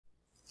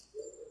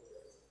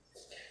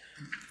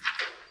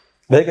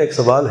بھائی کا ایک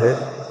سوال ہے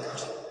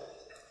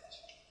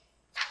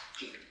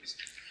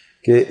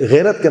کہ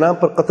غیرت کے نام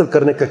پر قتل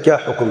کرنے کا کیا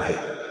حکم ہے،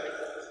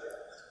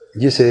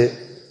 جسے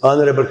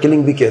آنریبل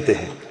کلنگ بھی کہتے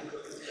ہیں۔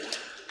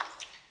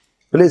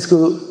 پہلے اس کو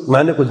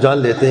معنی کو جان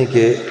لیتے ہیں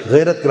کہ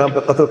غیرت کے نام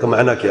پر قتل کا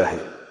معنی کیا ہے۔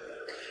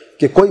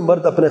 کہ کوئی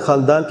مرد اپنے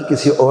خاندان کی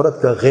کسی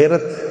عورت کا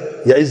غیرت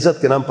یا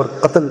عزت کے نام پر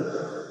قتل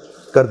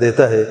کر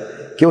دیتا ہے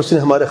کہ اس نے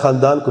ہمارے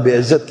خاندان کو بے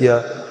عزت کیا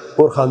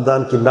اور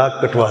خاندان کی ناک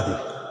کٹوا دی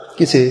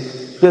کسی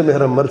غیر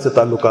محرم مرد سے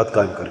تعلقات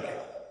قائم کر کے۔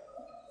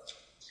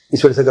 اس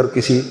وجہ سے اگر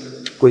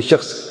کوئی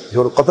شخص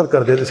جو قتل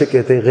کر دے اسے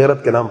کہتے ہیں غیرت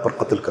کے نام پر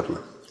قتل کرنا۔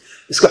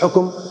 اس کا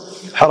حکم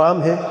حرام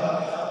ہے،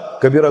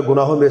 کبیرہ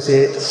گناہوں میں سے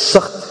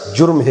سخت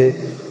جرم ہے،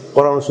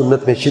 قرآن و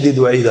سنت میں شدید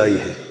وعید آئی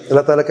ہے۔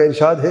 اللہ تعالیٰ کا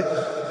ارشاد ہے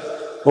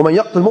وَمَن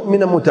يَقْتُلْ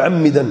مُؤْمِنًا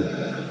مُتَعَمِّدًا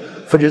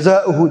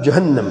فَجَزَاؤُهُ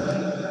جَهَنَّمُ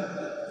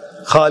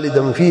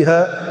خَالِدًا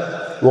فِيهَا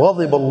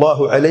وَغَضِبَ اللَّهُ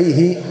عَلَيْهِ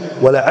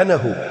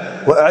وَلَعَنَهُ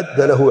وَأَعَدَّ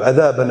لَهُ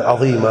عَذَابًا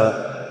عَظِيمًا۔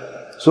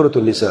 سورۃ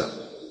النساء۔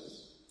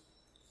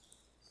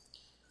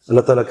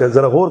 اللہ تعالیٰ کا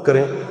ذرا غور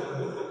کریں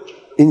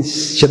ان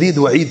شدید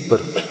وعید پر۔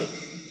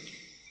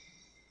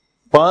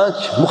 5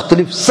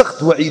 مختلف سخت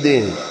وعیدیں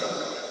ہیں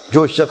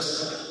جو شخص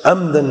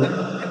عمدن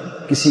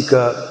کسی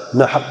کا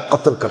ناحق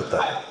قتل کرتا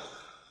ہے،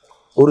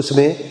 اور اس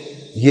میں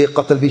یہ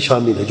قتل بھی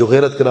شامل ہے جو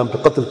غیرت کے نام پہ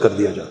قتل کر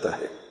دیا جاتا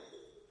ہے۔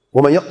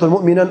 وَمَن يَقْتُلْ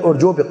مُؤْمِنًا، اور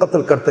جو بھی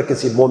قتل کرتا ہے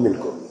کسی مومن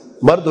کو،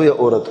 مرد ہو یا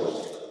عورت ہو،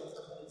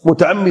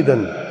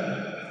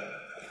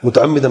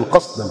 متعمدن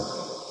قصدا،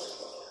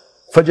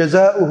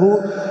 فجزاؤه،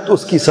 تو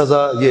اس کی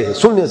سزا یہ ہے،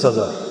 سنیں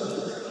سزا،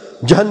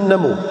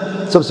 جہنم،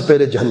 سب سے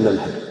پہلے جہنم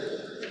ہے،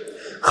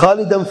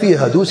 خالداً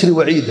فیہا، دوسری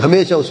وعید،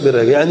 ہمیشہ اس میں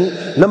رہے گا، یعنی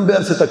لمبے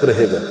عرصے تک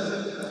رہے گا،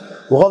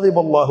 وغضب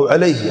اللہ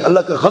علیہ، اللہ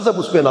کا غضب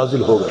اس پہ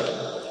نازل ہوگا،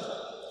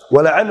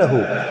 ولعنہ،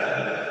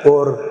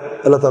 اور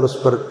اللہ تعالیٰ اس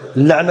پر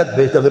لعنت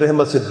بھیجتا ہے،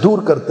 رحمت سے دور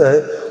کرتا ہے،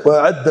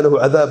 وأعد له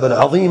عذابا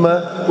عظیما،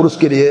 اور اس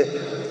کے لیے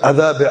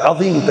عذاب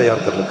عظیم تیار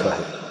کر رکھا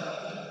ہے۔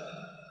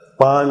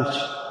 5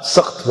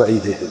 سخت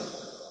وعیدیں ہیں۔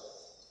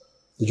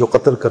 جو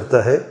قتل کرتا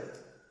ہے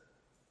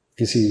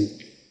کسی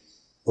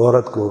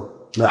عورت کو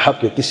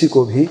ناحق یا کسی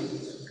کو بھی،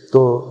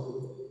 تو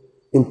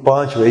ان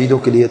 5 وعیدوں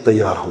کے لیے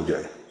تیار ہو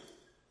جائے۔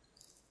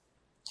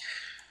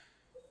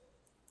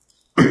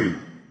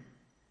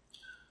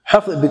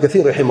 حافظ ابن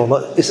کثیر رحمہ اللہ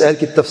اس آیت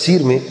کی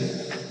تفسیر میں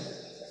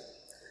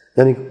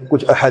یعنی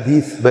کچھ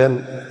احادیث بیان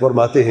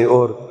فرماتے ہیں،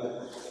 اور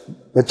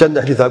میں چند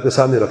احادیث آپ کے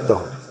سامنے رکھتا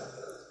ہوں۔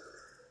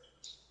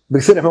 ابن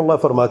کثیر رحمہ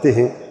اللہ فرماتے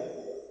ہیں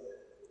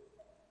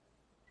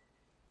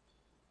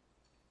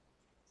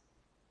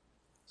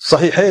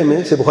صحیحین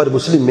میں سے بخاری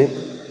مسلم میں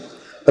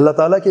اللہ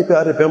تعالیٰ کے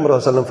پیارے پیغمبر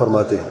صلی اللہ علیہ وسلم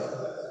فرماتے ہیں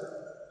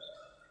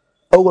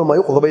اول ما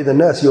يقضى بين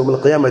الناس يوم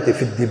القيامة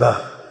في الدماء،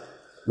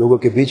 لوگوں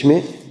کے بیچ میں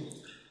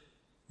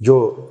جو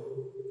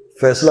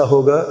فیصلہ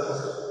ہوگا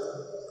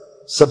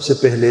سب سے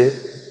پہلے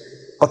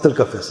قتل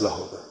کا فیصلہ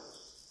ہوگا،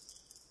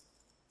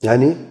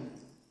 یعنی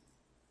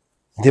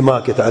دماء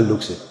کے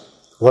تعلق سے،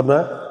 ورنہ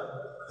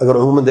اگر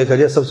عموماً دیکھا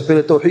جائے سب سے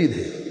پہلے توحید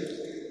ہے،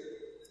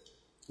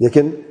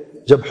 لیکن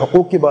جب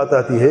حقوق کی بات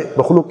آتی ہے،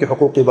 مخلوق کے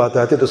حقوق کی بات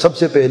آتی ہے، تو سب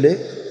سے پہلے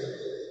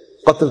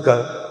قتل کا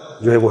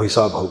جو ہے وہ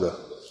حساب ہوگا۔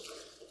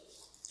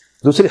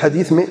 دوسری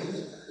حدیث میں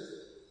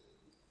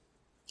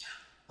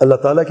اللہ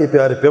تعالیٰ کے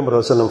پیارے پیغمبر صلی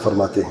اللہ علیہ وسلم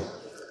فرماتے ہیں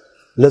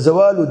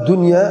لزوال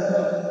الدنیا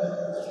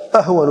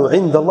اہون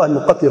عند اللہ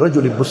من قتل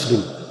رجل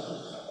مسلم،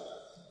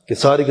 کہ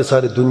ساری کے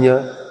ساری دنیا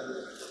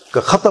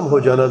کا ختم ہو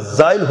جانا،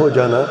 زائل ہو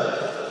جانا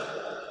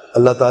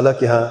اللہ تعالیٰ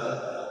کے ہاں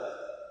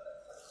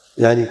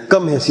یعنی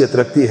کم حیثیت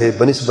رکھتی ہے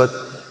بنسبت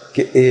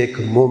کہ ایک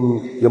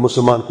مومن یا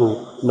مسلمان کو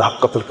ناحق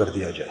قتل کر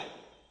دیا جائے۔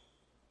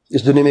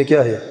 اس دنیا میں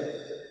کیا ہے؟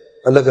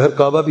 اللہ کا گھر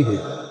کعبہ بھی ہے،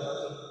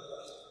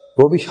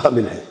 وہ بھی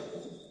شامل ہے،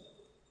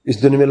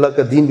 اس دنیا میں اللہ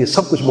کا دین بھی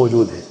سب کچھ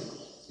موجود ہے،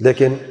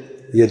 لیکن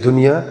یہ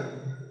دنیا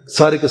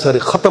سارے کے سارے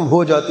ختم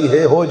ہو جاتی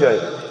ہے، ہو جائے،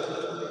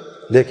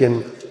 لیکن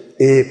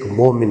ایک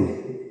مومن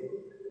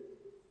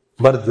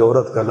مرد یا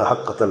عورت کا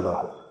ناحق قتل نہ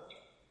ہو۔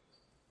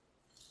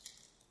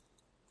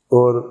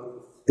 اور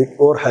ایک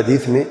اور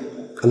حدیث میں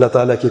اللہ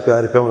تعالیٰ کے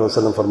پیارے پیغمبر صلی اللہ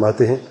علیہ وسلم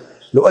فرماتے ہیں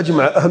لو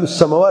اجمع اہل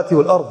السماوات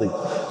والارض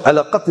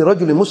على قتل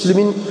رجل مسلم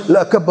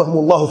لاکبهم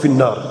اللہ فی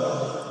النار،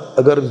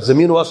 اگر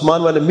زمین و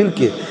آسمان والے مل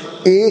کے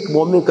ایک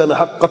مومن کا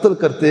ناحق قتل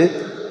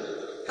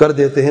کر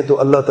دیتے ہیں تو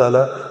اللہ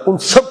تعالیٰ ان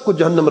سب کو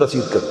جہنم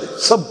رسید کر دے،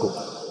 سب کو۔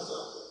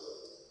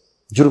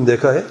 جرم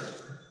دیکھا ہے،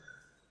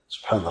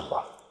 سبحان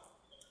اللہ۔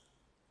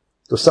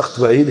 تو سخت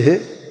وعید ہے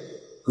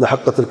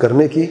ناحق قتل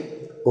کرنے کی،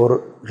 اور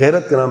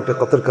غیرت کے نام پہ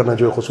قتل کرنا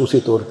جو خصوصی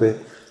طور پہ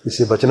اس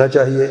سے بچنا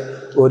چاہیے۔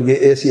 اور یہ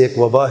ایسی ایک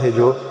وبا ہے،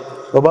 جو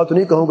وبا تو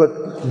نہیں کہوں گا،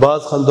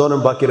 بعض خاندانوں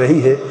میں باقی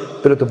رہی ہے،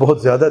 پہلے تو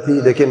بہت زیادہ تھی،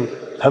 لیکن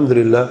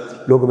الحمدللہ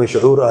لوگوں میں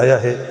شعور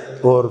آیا ہے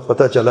اور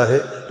پتہ چلا ہے۔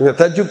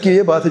 تعجب کی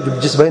یہ بات ہے،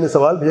 جس بھائی نے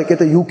سوال بھیجا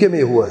کہتے ہیں یو کے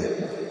میں ہوا ہے،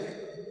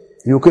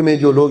 یو کے میں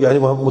جو لوگ یعنی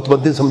وہاں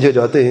متمدن سمجھے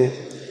جاتے ہیں،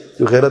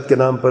 جو غیرت کے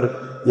نام پر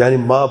یعنی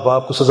ماں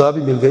باپ کو سزا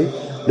بھی مل گئی،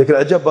 لیکن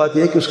عجب بات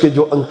یہ ہے کہ اس کے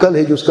جو انکل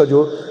ہے، جو اس کا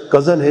جو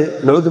کزن ہے،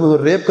 نعوذ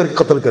باللہ ریپ کر کے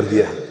قتل کر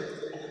دیا ہے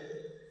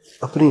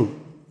اپنی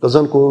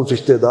کزن کو،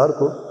 رشتہ دار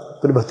کو،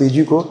 اپنی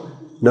بھتیجی کو،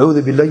 نعوذ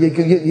باللہ۔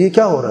 یہ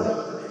کیا ہو رہا ہے؟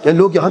 یعنی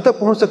لوگ یہاں تک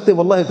پہنچ سکتے ہیں،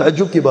 واللہ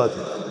تعجب کی بات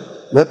ہے.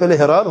 میں پہلے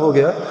حیران ہو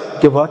گیا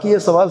کہ واقعی یہ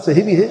سوال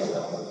صحیح بھی ہے.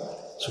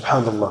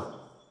 سبحان اللہ،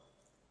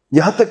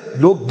 یہاں تک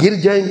لوگ گر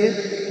جائیں گے.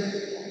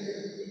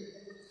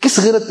 کس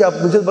غیرت کے؟ آپ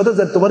مجھے بتا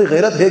ذرا، تمہاری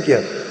غیرت ہے کیا؟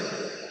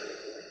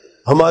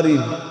 ہماری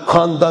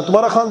خاندان،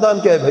 تمہارا خاندان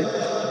کیا ہے بھائی؟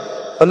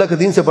 اللہ کے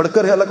دین سے بڑھ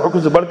کر ہے، اللہ کے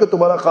حکم سے بڑھ کر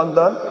تمہارا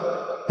خاندان.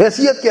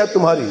 حیثیت کیا ہے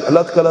تمہاری اللہ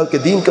تعالیٰ کے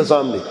دین کے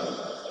سامنے؟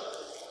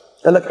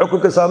 اللہ کے حکم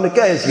کے سامنے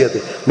کیا حیثیت ہے؟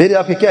 میرے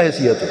آپ کی کیا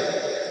حیثیت ہے؟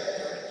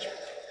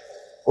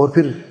 اور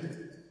پھر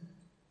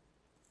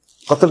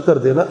قتل کر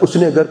دینا. اس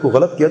نے اگر کوئی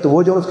غلط کیا تو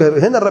وہ جو اس کا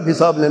ہے نا رب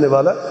حساب لینے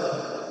والا.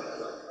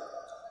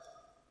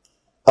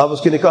 آپ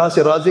اس کے نکاح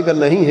سے راضی اگر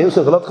نہیں ہے، اس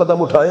نے غلط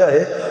قدم اٹھایا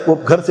ہے، وہ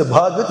گھر سے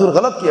بھاگ گئے، تو نے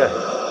غلط کیا ہے.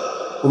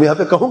 میں یہاں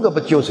پہ کہوں گا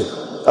بچوں سے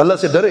اللہ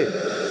سے ڈرے.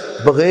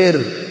 بغیر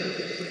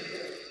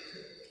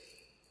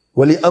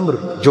ولی امر،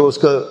 جو اس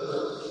کا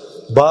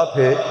باپ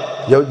ہے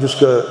یا جس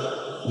کا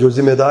جو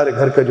ذمہ دار ہے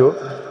گھر کا، جو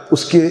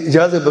اس کی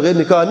اجازت بغیر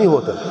نکاح نہیں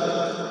ہوتا.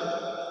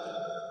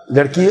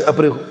 لڑکی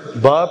اپنے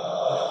باپ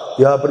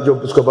یا پھر جو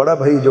اس کا بڑا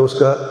بھائی جو اس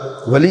کا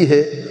ولی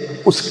ہے،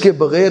 اس کے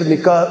بغیر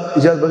نکاح،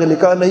 اجازت بغیر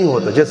نکاح نہیں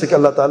ہوتا، جیسے کہ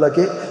اللہ تعالیٰ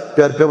کے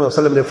پیارے پیغمبر صلی اللہ علیہ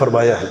وسلم نے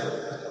فرمایا ہے.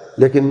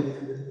 لیکن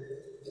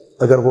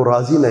اگر وہ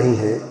راضی نہیں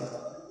ہے،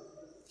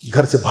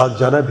 گھر سے بھاگ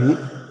جانا بھی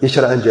یہ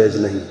شرعاً جائز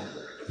نہیں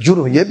ہے،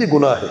 جرم، یہ بھی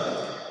گناہ ہے.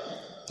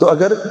 تو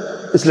اگر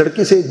اس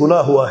لڑکی سے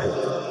گناہ ہوا ہے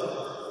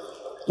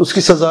تو اس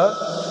کی سزا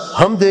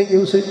ہم دیں گے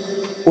اسے،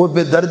 اور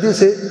بے دردی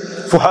سے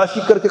فحاشی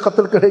کر کے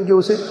قتل کریں گے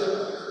اسے.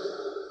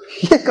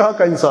 یہ کہاں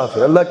کا انصاف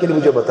ہے؟ اللہ کے لیے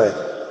مجھے بتائیں.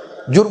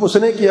 جرم اس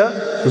نے کیا،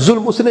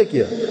 ظلم اس نے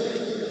کیا،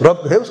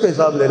 رب ہے اس کا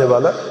حساب لینے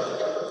والا،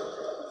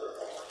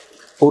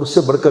 اور اس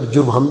سے بڑھ کر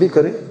جرم ہم بھی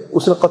کریں.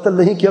 اس نے قتل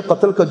نہیں کیا،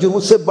 قتل کا جرم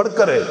اس سے بڑھ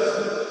کر ہے.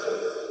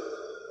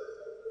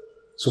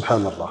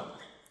 سبحان اللہ.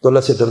 تو اللہ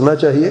سے ڈرنا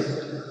چاہیے،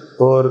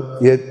 اور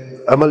یہ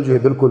عمل جو ہے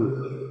بالکل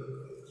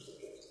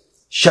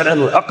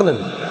شرعاً و عقلاً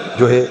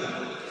جو ہے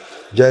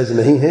جائز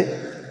نہیں ہے.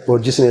 اور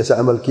جس نے ایسا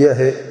عمل کیا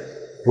ہے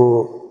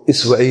وہ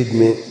اس وعید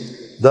میں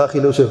داخل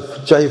ہے. اسے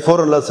چاہے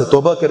فوراً اللہ سے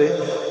توبہ کرے،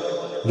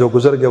 جو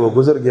گزر گیا وہ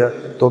گزر گیا،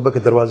 توبہ کے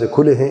دروازے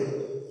کھلے ہیں.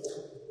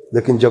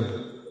 لیکن جب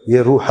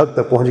یہ روح حق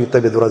تک پہنچ گئی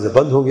تب یہ دروازے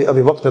بند ہوں گے.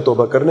 ابھی وقت ہے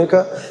توبہ کرنے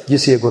کا.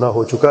 جس سے یہ گناہ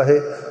ہو چکا ہے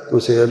تو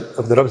اسے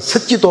اپنے رب سے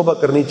سچی توبہ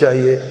کرنی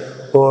چاہیے،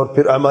 اور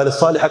پھر اعمال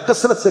صالحہ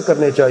کثرت سے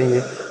کرنے چاہیے.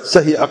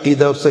 صحیح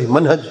عقیدہ اور صحیح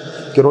منہج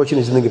کی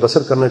روشنی زندگی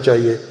بسر کرنا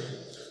چاہیے.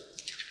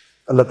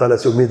 اللہ تعالیٰ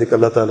سے امید ہے کہ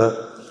اللہ تعالیٰ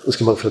اس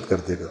کی مغفرت کر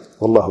دے گا.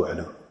 واللہ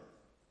اعلم.